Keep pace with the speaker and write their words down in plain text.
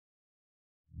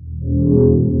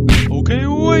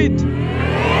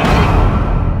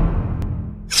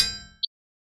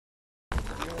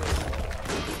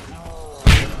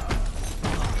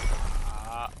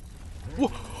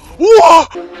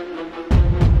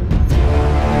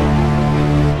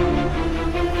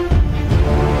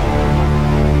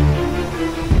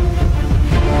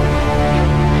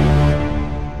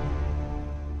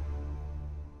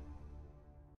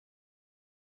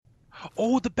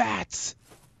What?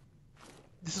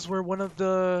 This is where one of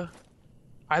the...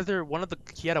 Either one of the...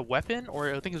 He had a weapon,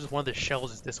 or I think it was one of the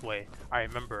shells is this way. I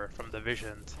remember from the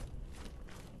visions.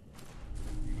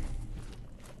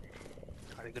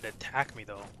 Are they gonna attack me,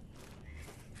 though?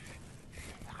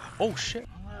 Oh, shit.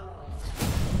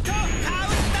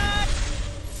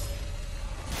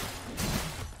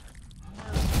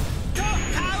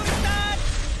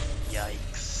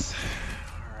 Yikes.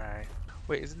 Alright.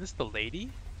 Wait, isn't this the lady?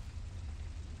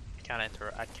 I can't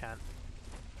enter. I can't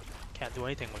do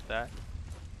anything with that.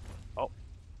 Oh.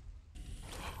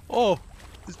 Oh!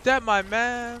 Is that my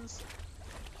man's?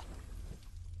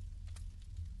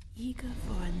 Eager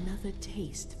for another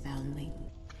taste, foundling.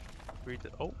 Read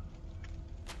the... Oh.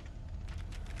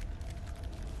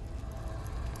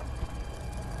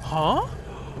 Huh?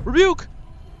 Rebuke!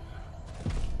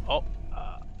 Oh.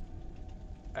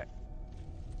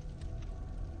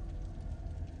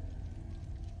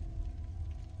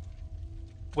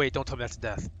 Wait, don't tell me that's a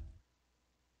death.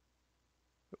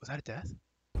 Was that a death?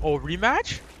 Oh,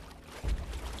 rematch?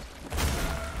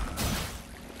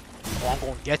 Oh, I'm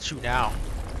gonna get you now.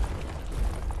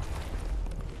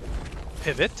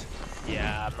 Pivot?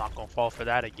 Yeah, I'm not gonna fall for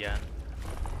that again.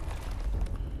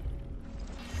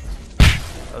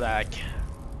 Like,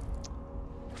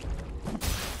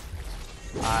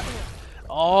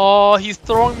 oh, he's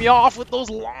throwing me off with those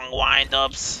long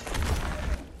wind-ups.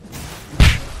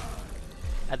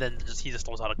 And then he just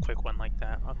throws out a quick one like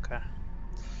that. Okay.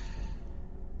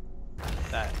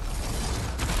 That.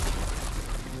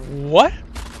 What?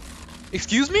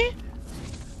 Excuse me?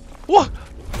 What?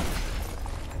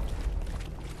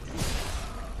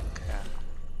 Okay.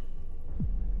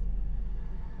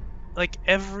 Like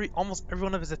almost every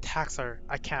one of his attacks are,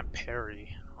 I can't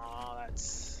parry. Oh,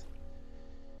 that's...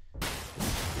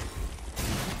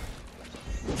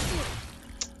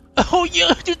 Oh, you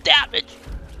do damage!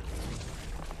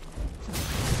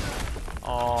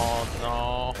 Oh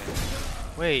no.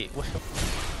 Wait, what?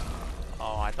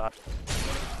 Oh, I thought...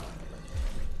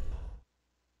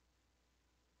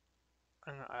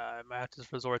 I might have to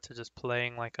resort to just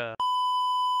playing like a...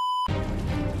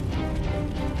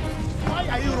 Why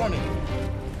are you running?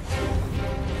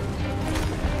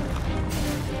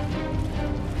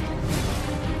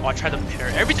 Oh, I try to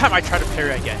parry. Every time I try to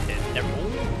parry, I get hit.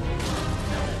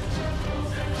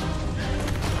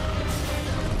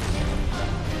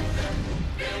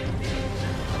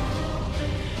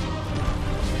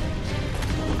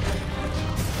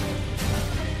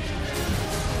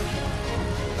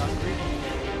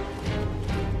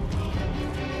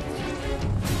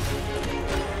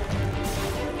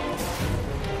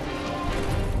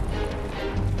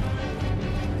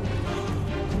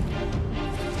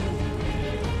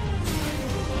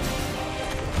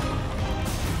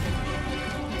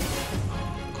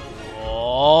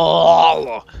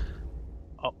 Oh.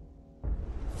 Oh.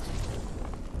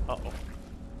 Uh-oh.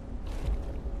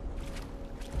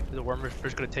 Is the worm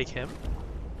first gonna take him?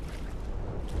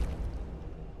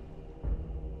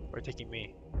 Or taking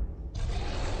me?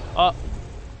 I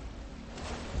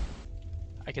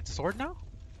get the sword now?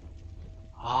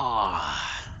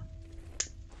 Ah.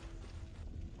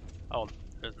 Oh,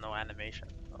 there's no animation.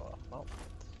 Oh, well.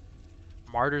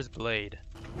 Martyr's Blade.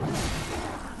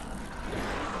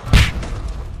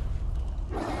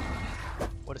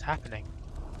 What is happening?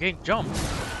 I'm getting jumped.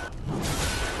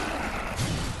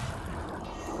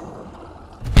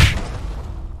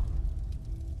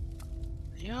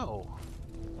 Yo.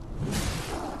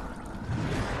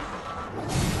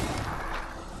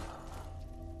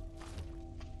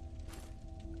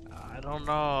 I don't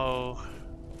know.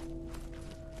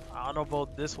 I don't know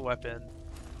about this weapon.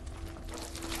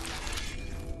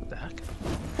 What the heck?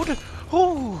 What the?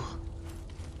 Oh!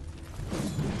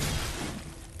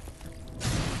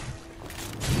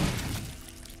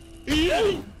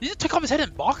 Did he just take off his head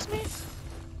and box me?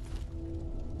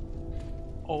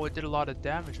 Oh, it did a lot of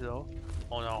damage though.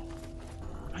 Oh no.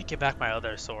 I might get back my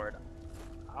other sword.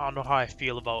 I don't know how I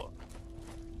feel about...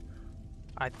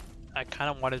 I kind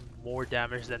of wanted more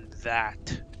damage than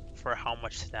that for how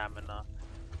much stamina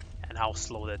and how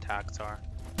slow the attacks are.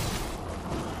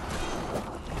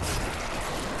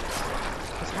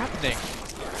 What's happening?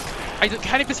 I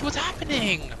can't even see what's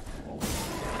happening!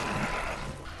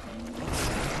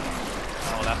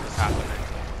 Oh, that's what's happening.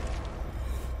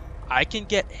 I can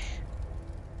get...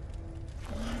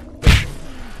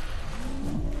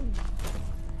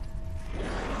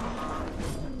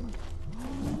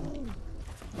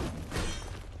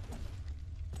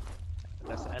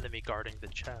 That's the enemy guarding the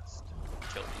chest.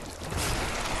 Killed me.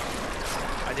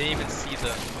 I didn't even see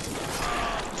the...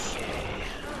 Okay.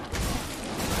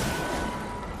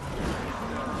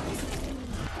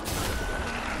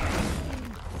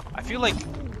 feel like...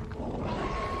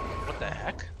 What the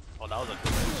heck? Oh, that was a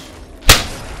glitch.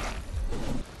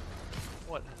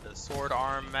 What in the sword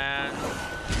arm, man?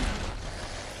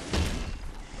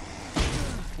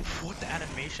 Oof, what the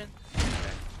animation?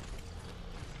 Okay.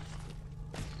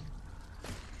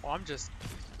 Oh, I'm just...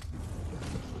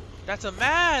 That's a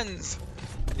man's!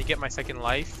 And you get my second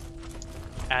life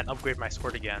and upgrade my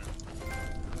sword again.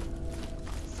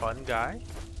 Fun guy.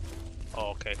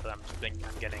 Oh, okay, because I'm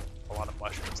getting a lot of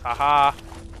mushrooms. Haha!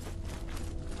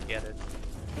 Get it.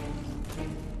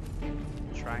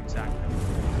 Shrine sacrifice.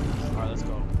 Alright, let's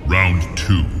go. Round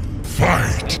 2.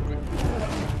 Fight!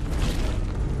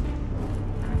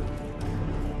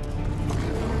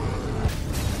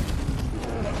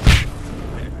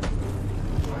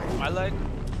 My leg.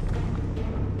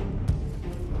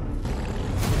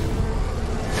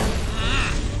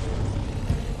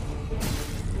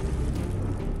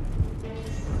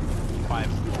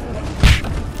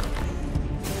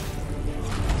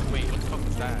 Wait, what the fuck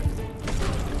was that?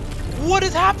 What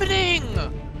is happening?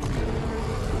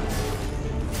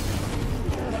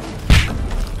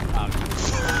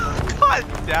 God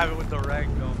damn it with the rag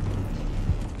though.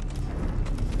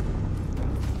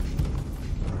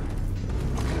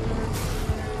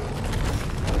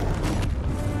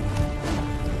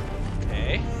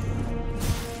 Okay.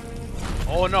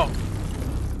 Oh no.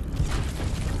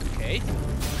 Okay.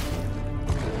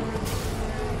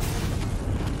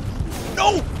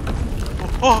 No!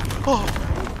 Oh, oh.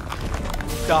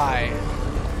 Die.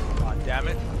 God damn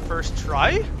it. First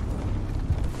try?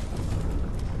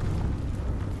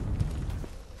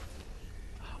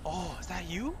 Oh, is that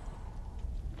you?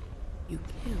 You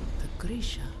killed the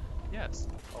Grisha. Yes.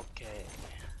 Okay.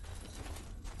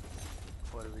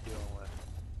 What are we doing with?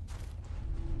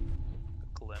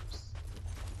 A glimpse.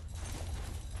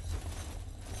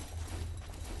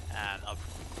 And a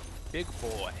big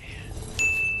boy.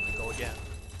 Go again.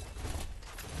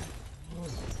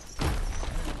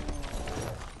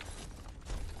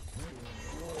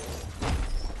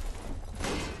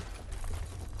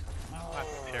 I have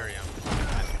to parry him. I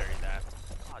parried that.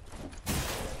 God.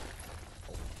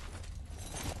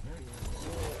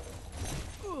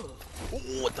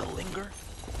 Oh, the linger.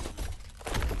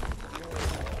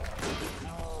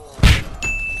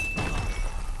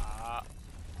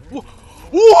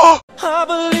 Whoa! I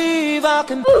believe I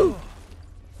can.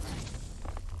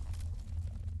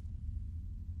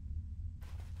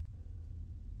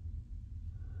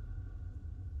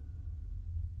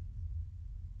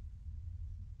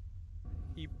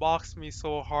 He boxed me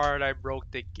so hard I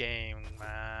broke the game,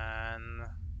 man.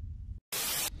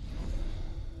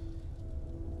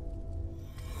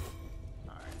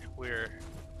 Alright, we're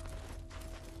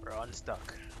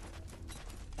unstuck.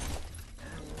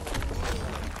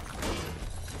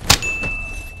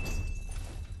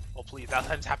 Oh please, that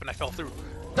time's happened, I fell through.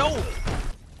 No!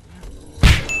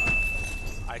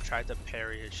 I tried to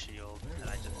parry his shield and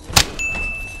I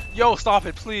just... Yo, stop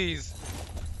it, please!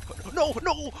 No,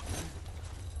 no!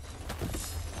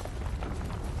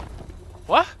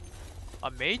 What?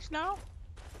 A mage now?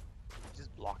 He's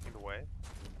just blocking the way.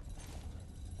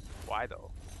 Why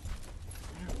though?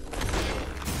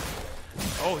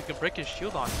 Oh, he can break his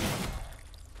shield on me.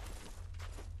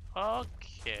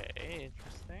 Okay,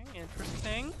 interesting,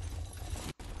 interesting.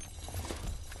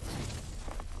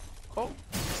 Oh,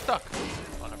 stuck.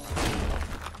 Whatever.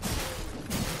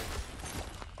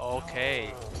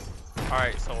 Okay.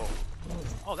 Alright, so...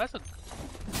 Oh, that's a...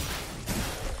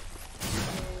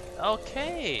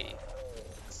 Okay.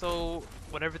 So,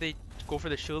 whenever they go for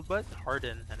the shield butt,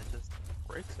 harden, and it just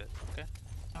breaks it. Okay.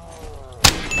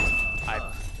 I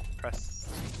press...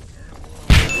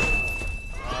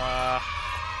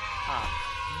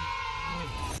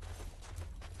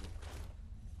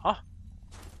 Huh?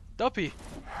 Duppy!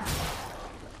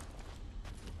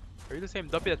 Are you the same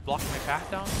Duppy that's blocking my path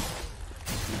down?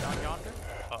 Down yonder?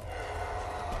 Uh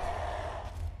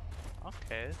oh.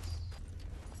 Okay.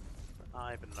 I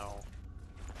don't even know.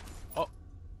 Oh!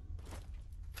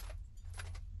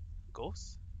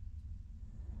 Ghosts?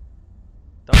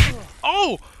 Duppy?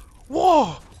 Oh!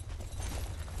 Whoa!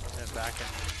 And back and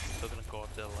still gonna go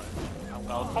up the ledge.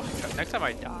 I'll probably try next time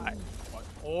I die. What?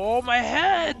 Oh, my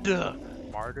head!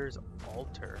 Martyr's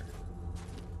Altar.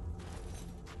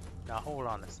 Now hold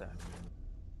on a sec.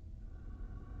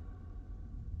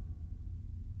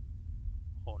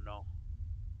 Oh no.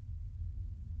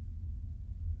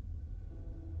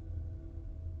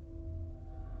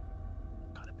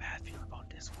 Got a bad feeling about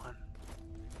this one.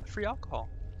 Free alcohol.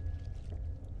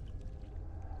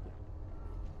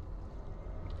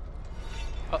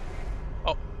 Oh.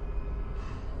 Oh.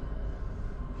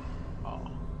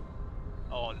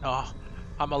 Oh Oh,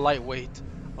 I'm a lightweight.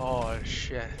 Oh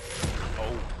shit.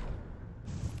 Oh.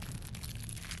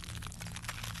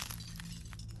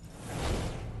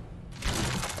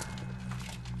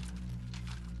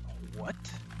 What?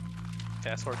 Okay,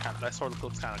 that sword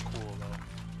looks kind of cool though.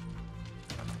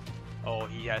 Oh,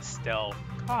 he has stealth.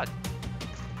 God.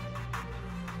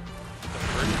 The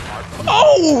first part.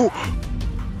 Oh!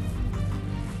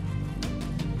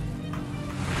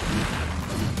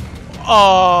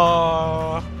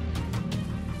 Oh.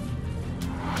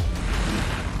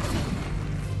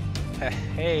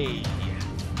 Hey.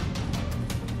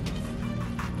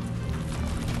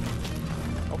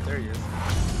 Oh, there he is.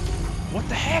 What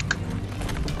the heck?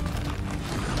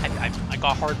 I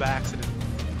got hard by accident.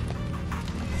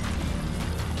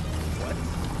 What?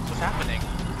 What's happening?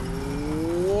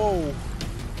 Whoa.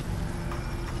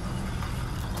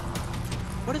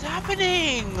 What is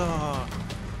happening?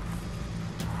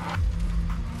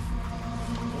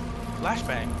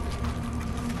 Flashbang.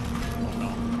 Oh no.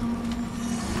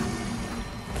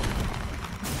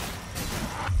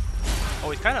 Oh,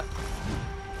 he's kind of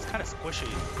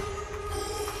squishy.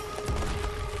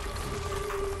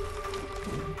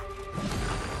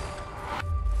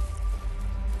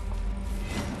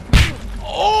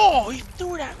 Oh, he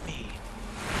threw it at me.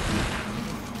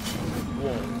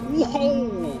 Whoa.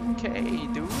 Whoa. Okay,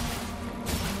 dude.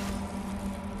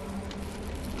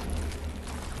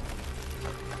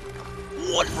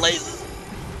 What blazes?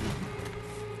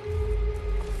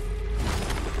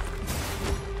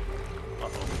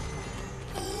 Uh-oh.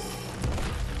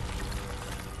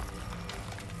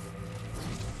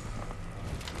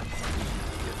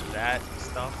 Get that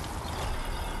stuff.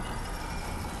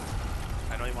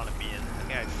 I know you want to be in. I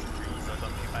think I freeze or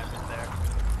something if I'm in there.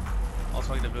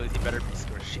 Also, like the ability better be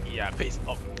squishy. Yeah, base.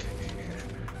 Oh.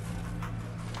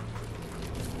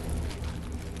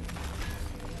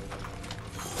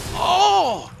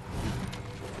 Oh!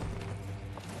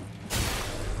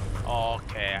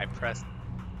 Okay, I pressed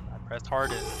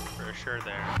hard for sure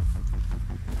there.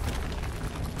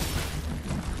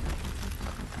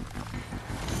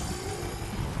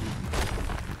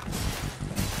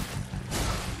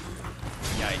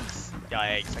 Yikes.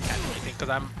 Yikes, I can't do anything because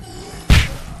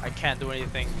I can't do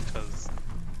anything because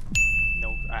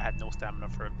I had no stamina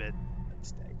for a bit.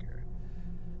 Stagger.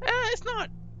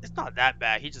 It's not that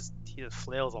bad. He just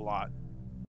flails a lot.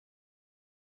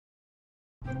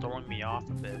 Throwing me off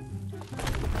a bit.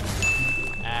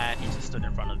 And he just stood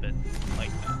in front of it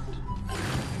like that.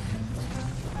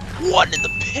 One in the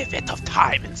pivot of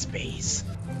time and space.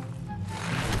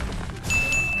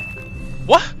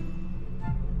 What?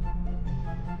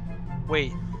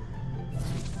 Wait.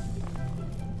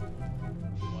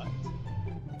 What?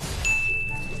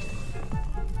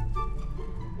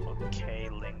 Okay,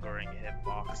 lingering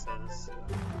hitboxes.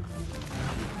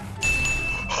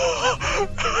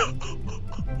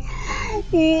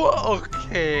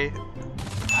 Okay.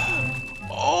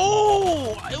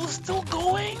 Oh, it was still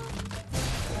going.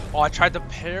 Oh, I tried to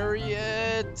parry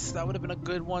it. That would have been a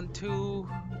good one too.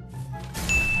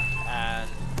 And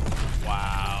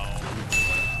wow.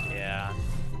 Yeah.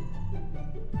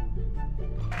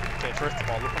 Okay, first of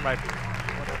all, look at my.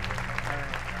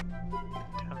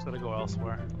 I'm just gonna go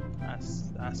elsewhere.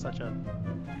 That's such a.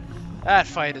 That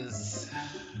fight is.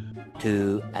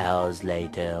 2 hours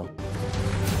later.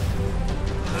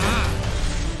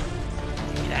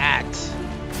 Give me that.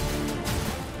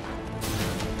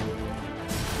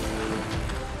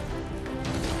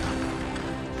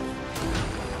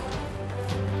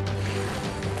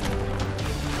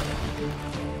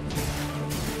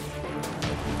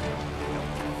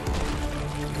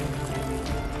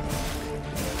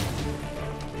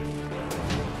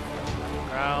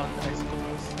 Ground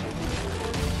icicles.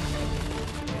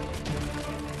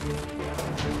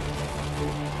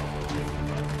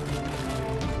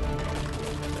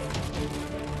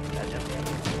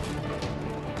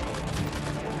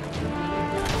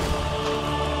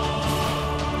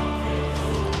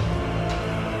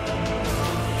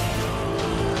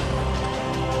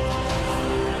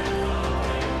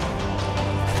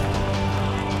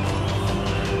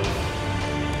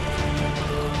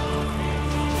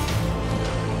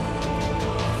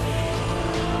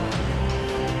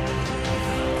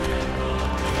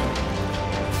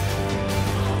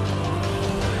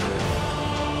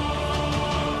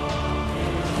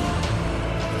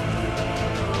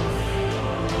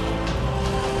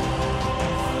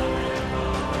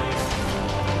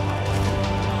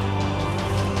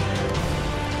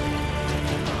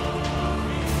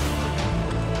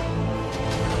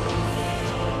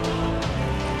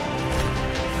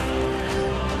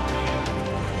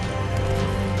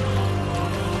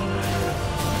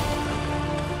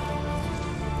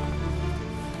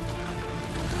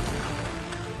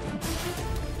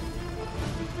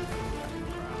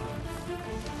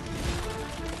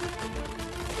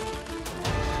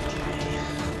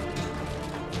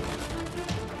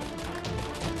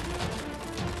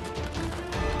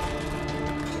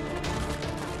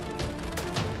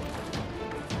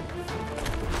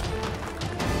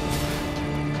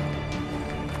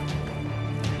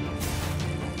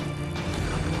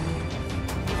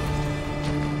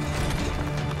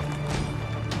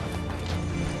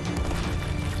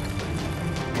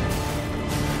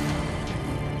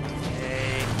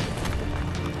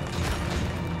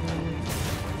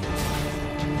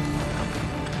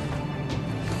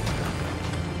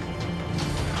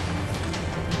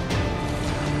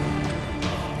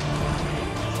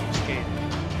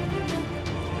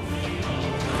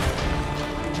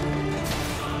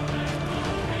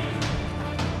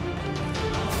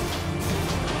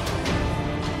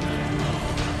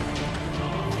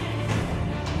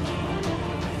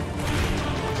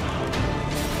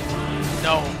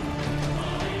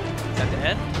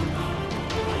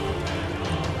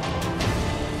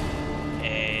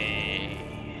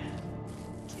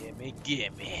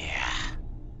 Gimme.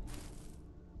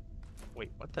 Wait,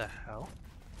 what the hell?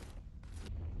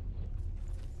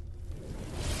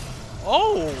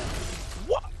 Oh!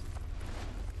 What?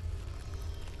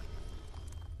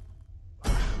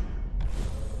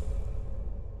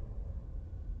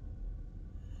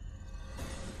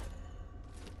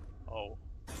 Oh,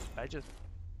 I just...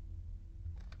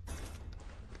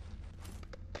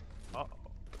 Uh-oh.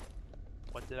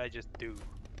 What did I just do?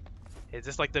 Is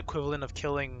this like the equivalent of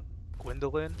killing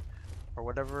Gwendolyn? Or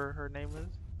whatever her name is?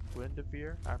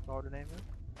 Gwendevere? I forgot what her name is.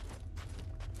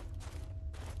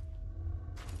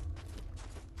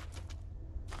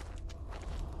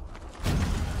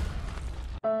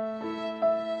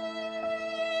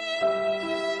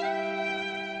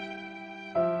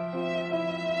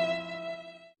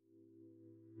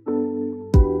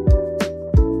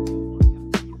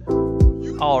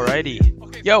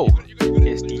 Alrighty, yo,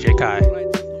 it's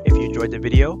DeejayKai. If you enjoyed the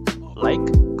video, like,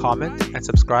 comment, and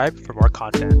subscribe for more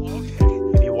content.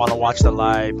 If you want to watch the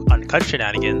live uncut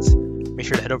shenanigans, make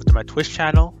sure to head over to my Twitch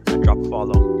channel and drop a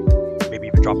follow. Maybe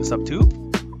even drop a sub too.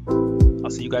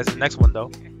 I'll see you guys in the next one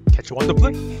though. Catch you on the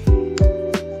play.